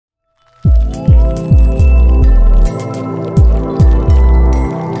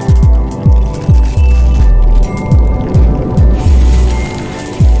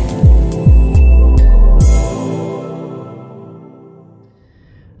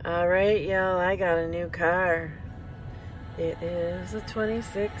All right, y'all, I got a new car. It is a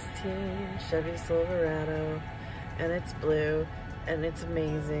 2016 Chevy Silverado, and it's blue, and it's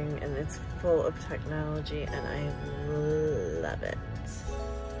amazing, and it's full of technology, and I love it.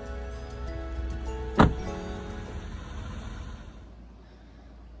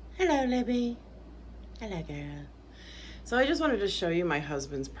 Hello, Libby. Hello, girl. So I just wanted to show you my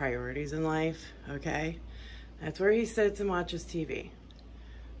husband's priorities in life, okay? That's where he sits and watches TV.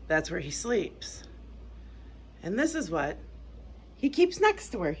 That's where he sleeps. And this is what he keeps next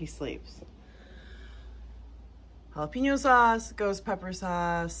to where he sleeps. Jalapeno sauce, ghost pepper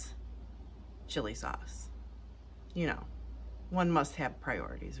sauce, chili sauce. You know, one must have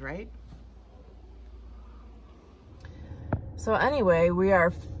priorities, right? So anyway, we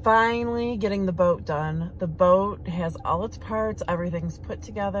are finally getting the boat done. The boat has all its parts, everything's put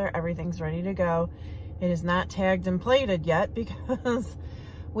together, everything's ready to go. It is not tagged and plated yet because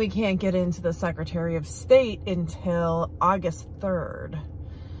we can't get into the Secretary of State until August 3rd.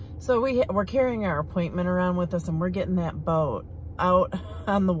 So we're carrying our appointment around with us, and we're getting that boat out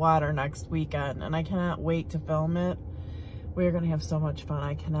on the water next weekend, and I cannot wait to film it. We're gonna have so much fun.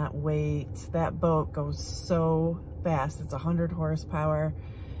 I cannot wait. That boat goes so fast. It's 100 horsepower,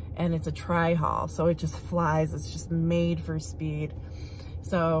 and it's a tri-hull, so it just flies. It's just made for speed.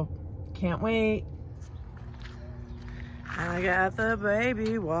 So can't wait. I got the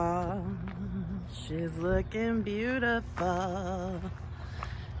baby wall. She's looking beautiful.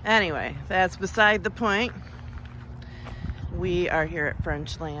 Anyway, that's beside the point. We are here at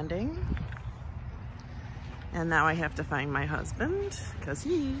French Landing. And now I have to find my husband because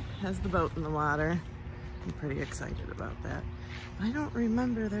he has the boat in the water. I'm pretty excited about that. I don't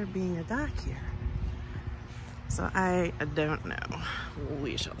remember there being a dock here. So I don't know.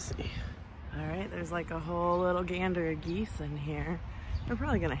 We shall see. All right, there's like a whole little gander of geese in here. They're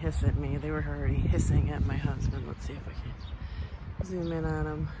probably gonna hiss at me. They were already hissing at my husband. Let's see if I can zoom in on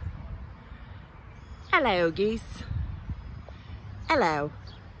them. Hello, geese. Hello.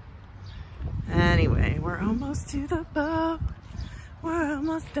 Anyway, we're almost to the boat. We're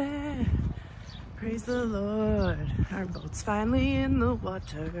almost there. Praise the Lord. Our boat's finally in the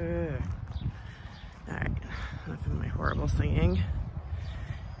water. All right, enough of my horrible singing.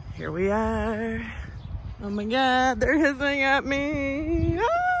 Here we are. Oh my God, they're hissing at me.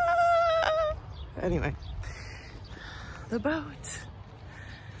 Ah! Anyway, the boat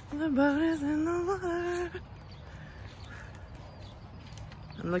is in the water.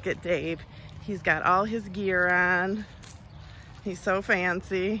 And look at Dave. He's got all his gear on. He's so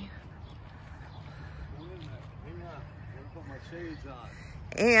fancy.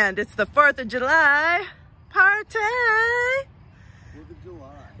 And it's the 4th of July party.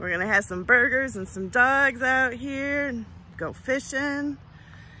 We're gonna have some burgers and some dogs out here and go fishing.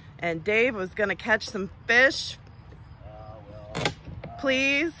 And Dave was gonna catch some fish.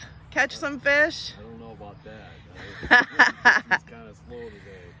 Please catch some fish. I don't know about that. It's kind of slow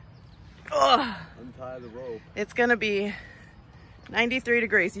today. Ugh. Untie the rope. It's gonna be 93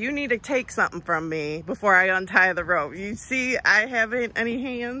 degrees. You need to take something from me before I untie the rope. You see, I haven't any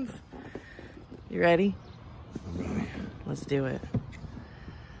hands. You ready? Let's do it.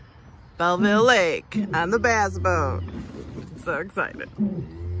 Belleville Lake on the bass boat. So excited.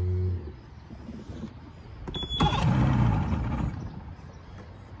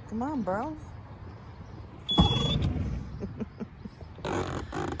 Come on, bro.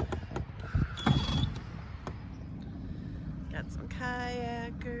 Got some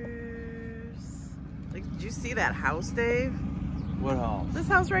kayakers. Like, did you see that house, Dave? What house? This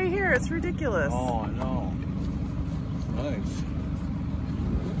house right here. It's ridiculous. Oh, I know. Nice.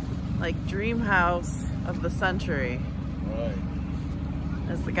 Like dream house of the century. Right.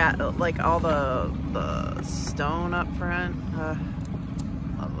 It's got like all the stone up front.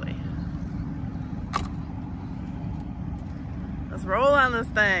 Lovely. Let's roll on this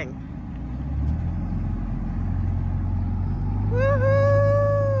thing. Woohoo!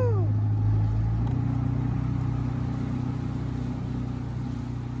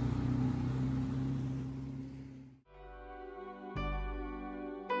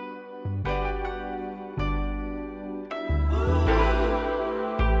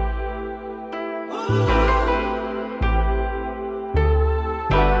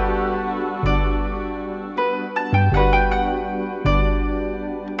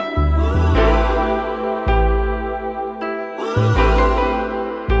 Oh,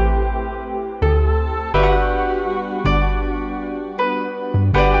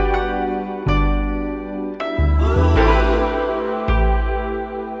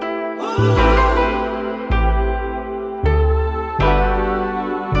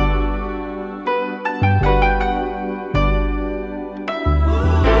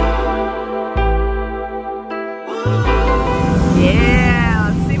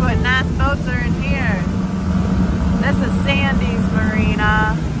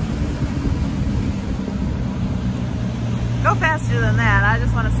 that. I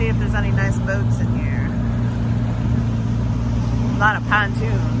just want to see if there's any nice boats in here. A lot of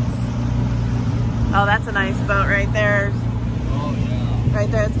pontoons. Oh, that's a nice boat right there. Oh, yeah. Right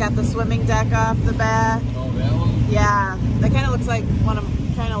there, it's got the swimming deck off the back. Oh, that one? Yeah, that kind of looks like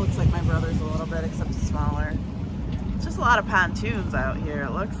my brother's a little bit, except smaller. It's just a lot of pontoons out here,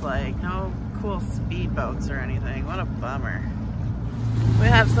 it looks like. No cool speedboats or anything. What a bummer. We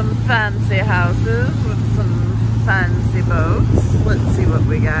have some fancy houses with some fancy boats. Let's see what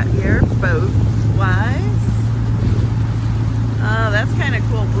we got here, boat-wise. Oh, that's kind of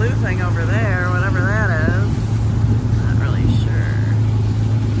cool blue thing over there, whatever that is. Not really sure.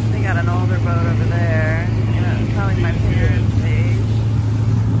 They got an older boat over there. You know, probably my parents' age.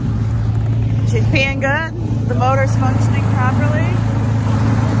 She's peeing good? The motor's functioning properly?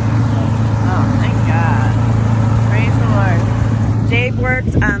 Oh, thank God. Praise the Lord. Dave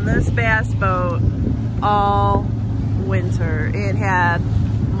worked on this bass boat all winter. It had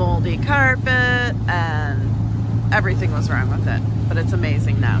moldy carpet and everything was wrong with it, but it's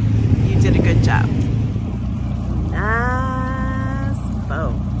amazing now. You did a good job. Nice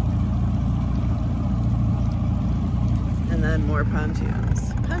boat. And then more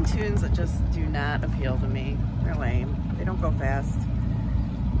pontoons. Pontoons that just do not appeal to me. They're lame. They don't go fast.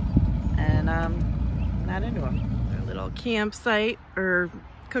 And I'm not into them. Our little campsite or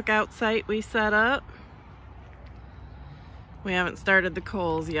cookout site we set up. We haven't started the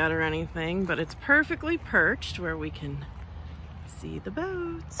coals yet or anything, but it's perfectly perched where we can see the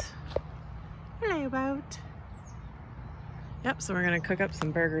boat. Hello, boat. Yep, so we're gonna cook up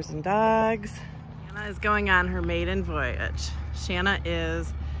some burgers and dogs. Shanna is going on her maiden voyage. Shanna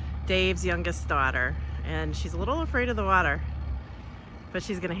is Dave's youngest daughter, and she's a little afraid of the water, but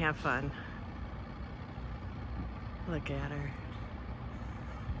she's gonna have fun. Look at her.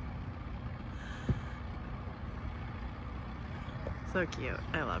 So cute.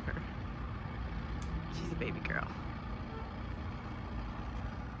 I love her. She's a baby girl.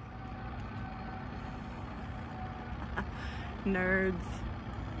 Nerds.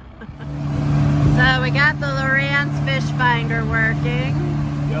 So we got the Lowrance fish finder working.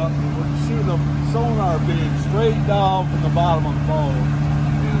 Yep, we're shooting a sonar beam straight down from the bottom of the boat.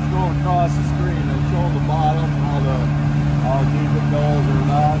 And it's going across the screen and showing the bottom, how deep it goes or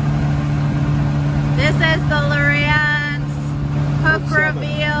not. This is the Lowrance Hook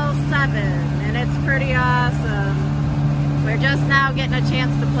Reveal 7, and it's pretty awesome. We're just now getting a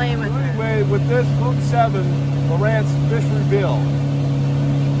chance to play with it. Anyway, with this Hook 7, Lowrance Fish Reveal,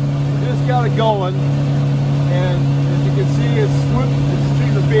 we just got it going, and as you can see, it's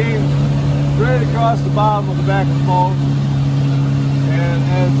shooting the beam straight across the bottom of the back of the boat. And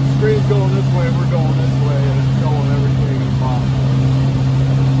as the screen's going this way, we're going this way, and it's showing everything in the bottom.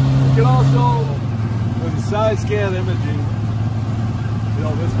 You can also, with the side scan imaging, you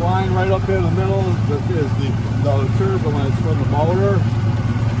know, this line right up in the middle is the turbulence from the motor.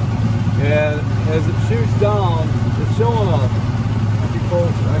 And as it shoots down, it's showing I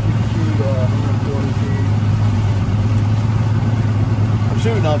can shoot 140 feet. I'm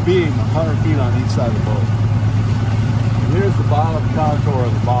shooting on beam 100 feet on each side of the boat. And here's the bottom contour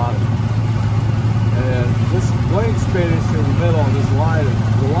of the bottom. And this blank space in the middle of this line,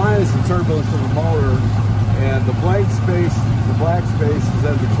 the line is the turbulence from the motor. And the blank space, the black spaces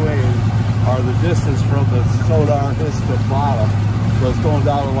in between are the distance from the sonar to the bottom. So it's going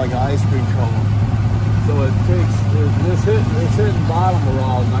down like an ice cream cone. So it takes, it's hitting bottom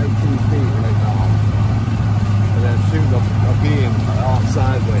around 19 feet right now. And then shooting a beam off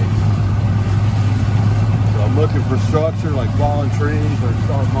sideways. So I'm looking for structure like fallen trees or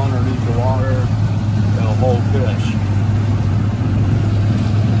something underneath the water that'll hold fish.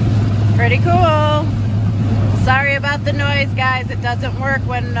 Pretty cool. Sorry about the noise, guys. It doesn't work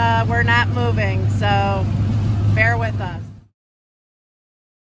when we're not moving, so bear with us.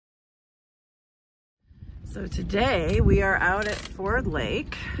 So today we are out at Ford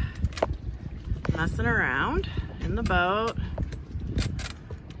Lake, messing around in the boat,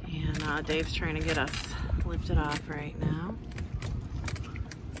 and Dave's trying to get us lifted off right now.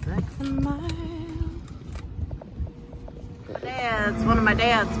 6 miles. It's one of my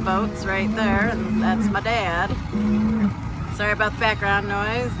dad's boats right there, and that's my dad. Sorry about the background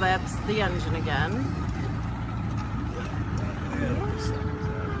noise, that's the engine again.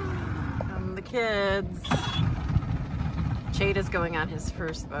 And the kids. Chade is going on his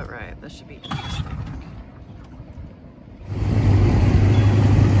first boat ride. This should be interesting.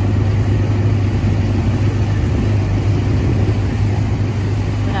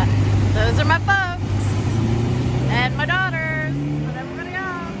 Those are my folks and my daughters and everybody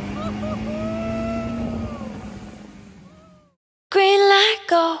else. Green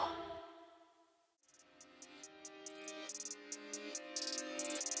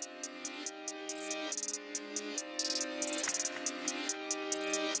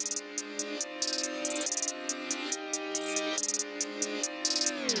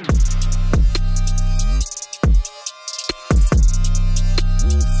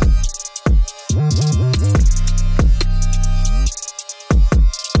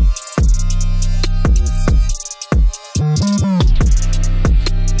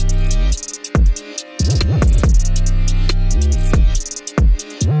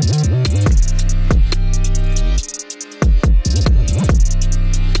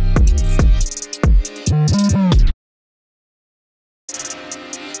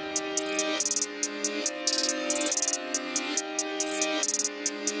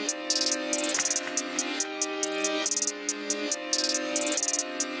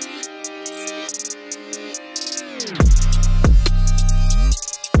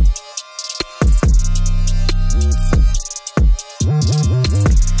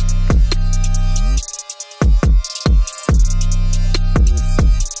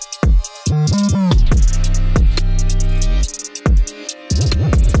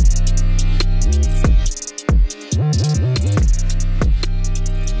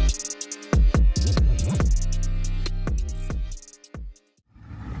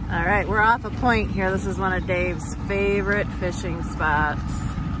All right, we're off a point here. This is one of Dave's favorite fishing spots.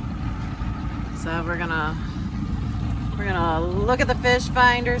 So we're gonna look at the fish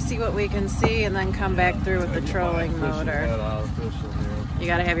finder, see what we can see, and then come back through with the trolling motor. You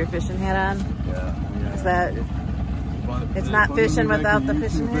gotta have your fishing hat on? Yeah. Is that, it's not fishing without the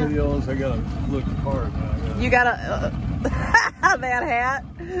fishing hat? Videos, I gotta look hard now. You gotta, that hat?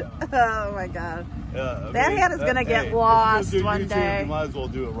 Oh my God. Yeah, that hat is gonna get lost one day. You might as well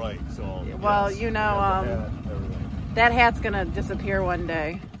do it right. So. Well, yes, you know, that hat's gonna disappear one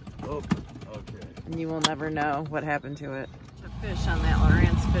day. Oh, okay. And you will never know what happened to it. The fish on that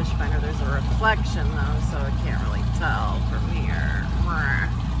Lawrence fish finder, there's a reflection though, so I can't really tell from here.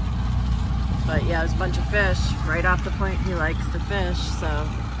 But yeah, there's a bunch of fish right off the point. He likes to fish, so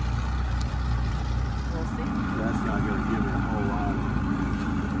we'll see. That's not gonna give me a whole lot.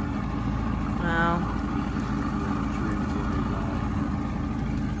 Well,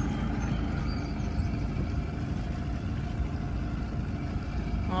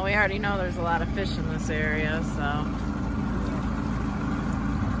 well, we already know there's a lot of fish in this area, so. I'll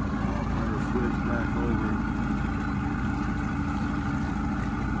switch back over.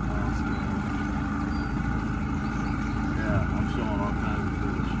 Yeah, I'm showing all kinds of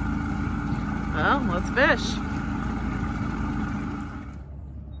fish. Well, let's fish.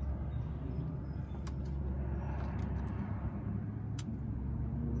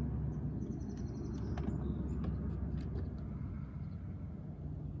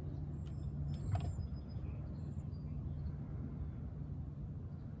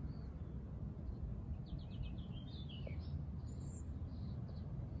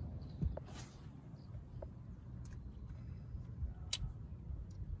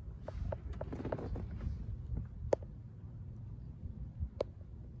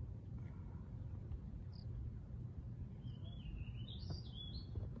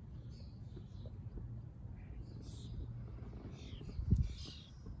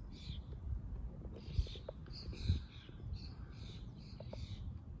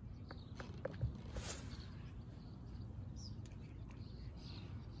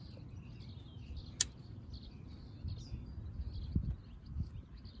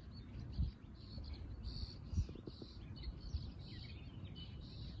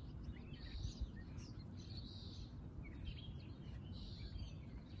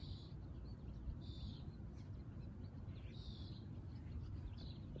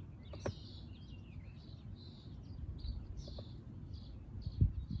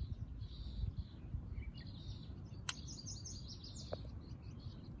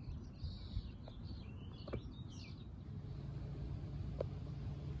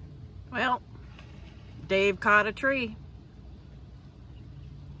 Well, Dave caught a tree.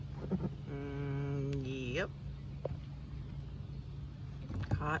 Yep.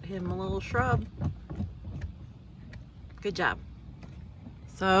 Caught him a little shrub. Good job.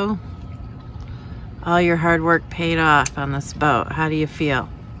 So, all your hard work paid off on this boat. How do you feel?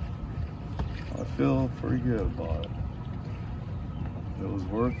 I feel pretty good about it. It was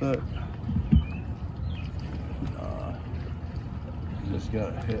worth it. Just got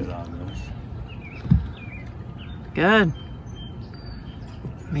a hit on this. Good.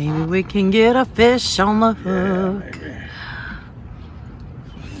 Maybe we can get a fish on the hook. Yeah, maybe.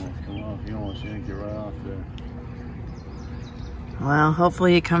 Come on, if you don't want to yank it right off there. Well,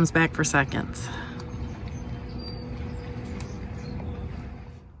 hopefully he comes back for seconds.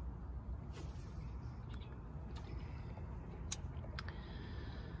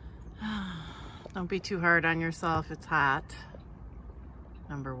 Don't be too hard on yourself. It's hot.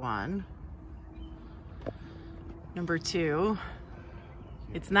 Number one. Number two,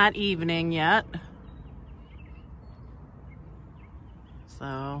 it's not evening yet.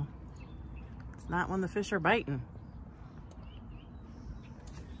 So it's not when the fish are biting.